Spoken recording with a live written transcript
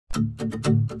A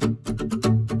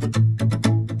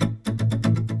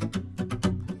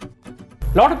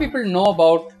lot of people know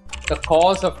about the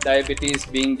cause of diabetes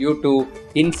being due to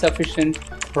insufficient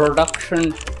production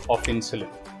of insulin.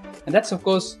 And that's of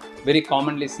course very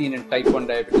commonly seen in type 1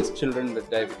 diabetes, children with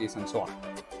diabetes and so on.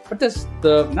 But there's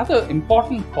another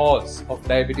important cause of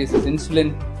diabetes is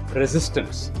insulin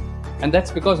resistance. And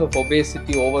that's because of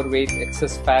obesity, overweight,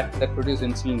 excess fat that produce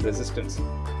insulin resistance.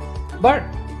 But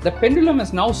the pendulum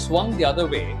has now swung the other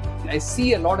way. I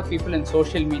see a lot of people in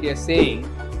social media saying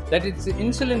that it's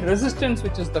insulin resistance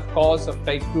which is the cause of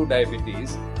type 2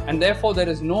 diabetes, and therefore there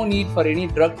is no need for any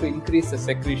drug to increase the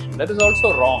secretion. That is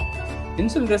also wrong.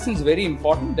 Insulin resistance is very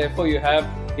important. Therefore, you have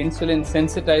insulin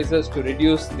sensitizers to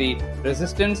reduce the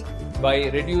resistance. By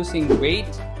reducing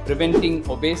weight, preventing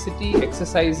obesity,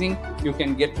 exercising, you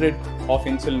can get rid of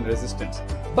insulin resistance.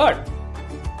 But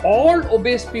all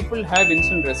obese people have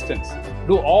insulin resistance.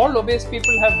 Do all obese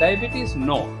people have diabetes?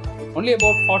 No. Only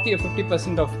about 40 or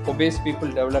 50% of obese people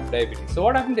develop diabetes. So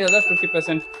what happened to the other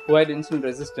 50% who had insulin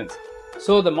resistance?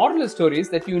 So the moral of the story is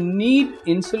that you need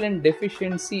insulin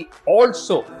deficiency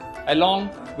also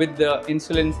along with the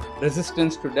insulin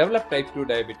resistance to develop type 2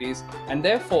 diabetes, and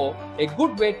therefore a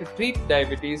good way to treat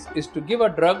diabetes is to give a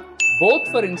drug both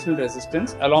for insulin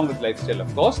resistance along with lifestyle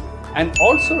of course, and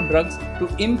also drugs to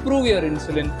improve your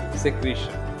insulin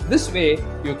secretion. This way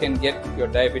you can get your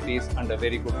diabetes under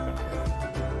very good control.